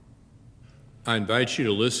I invite you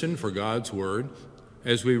to listen for God's word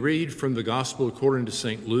as we read from the Gospel according to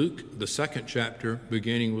St. Luke, the 2nd chapter,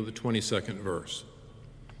 beginning with the 22nd verse.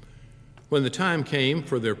 When the time came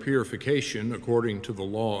for their purification according to the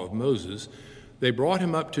law of Moses, they brought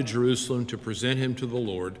him up to Jerusalem to present him to the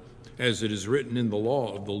Lord. As it is written in the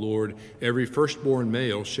law of the Lord, every firstborn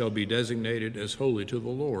male shall be designated as holy to the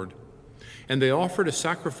Lord. And they offered a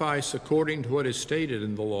sacrifice according to what is stated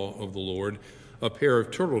in the law of the Lord, a pair of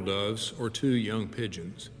turtle doves or 2 young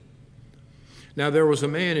pigeons. Now there was a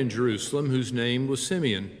man in Jerusalem whose name was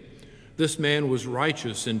Simeon. This man was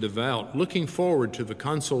righteous and devout, looking forward to the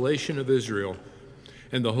consolation of Israel,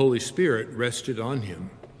 and the Holy Spirit rested on him.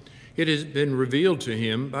 It had been revealed to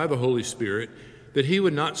him by the Holy Spirit that he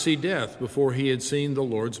would not see death before he had seen the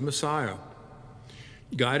Lord's Messiah.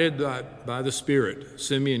 Guided by the Spirit,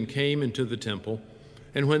 Simeon came into the temple,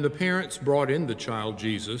 and when the parents brought in the child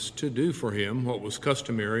Jesus to do for him what was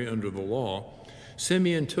customary under the law,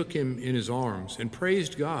 Simeon took him in his arms and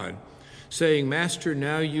praised God, saying, "Master,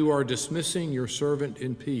 now you are dismissing your servant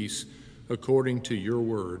in peace according to your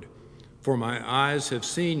word. For my eyes have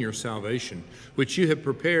seen your salvation, which you have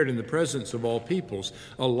prepared in the presence of all peoples,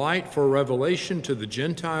 a light for revelation to the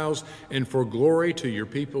Gentiles and for glory to your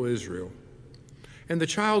people Israel." And the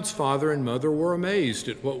child's father and mother were amazed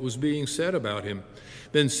at what was being said about him.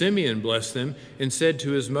 Then Simeon blessed them and said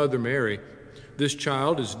to his mother Mary, "This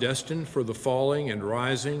child is destined for the falling and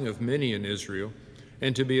rising of many in Israel,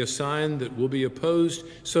 and to be a sign that will be opposed,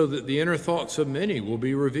 so that the inner thoughts of many will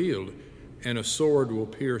be revealed, and a sword will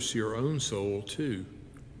pierce your own soul too."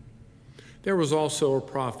 There was also a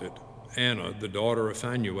prophet, Anna, the daughter of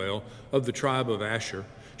Phanuel, of the tribe of Asher.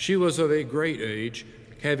 She was of a great age,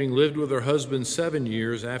 having lived with her husband 7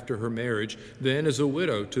 years after her marriage, then as a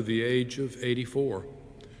widow to the age of 84.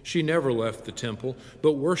 She never left the temple,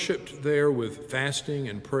 but worshipped there with fasting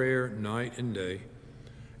and prayer night and day.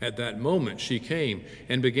 At that moment she came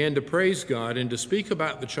and began to praise God and to speak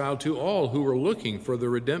about the child to all who were looking for the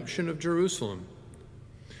redemption of Jerusalem.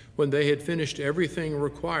 When they had finished everything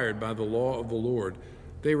required by the law of the Lord,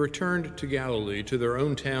 they returned to Galilee, to their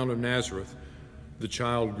own town of Nazareth. The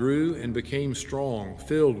child grew and became strong,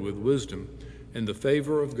 filled with wisdom, and the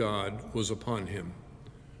favor of God was upon him.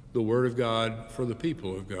 The word of God for the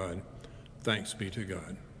people of God. Thanks be to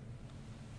God.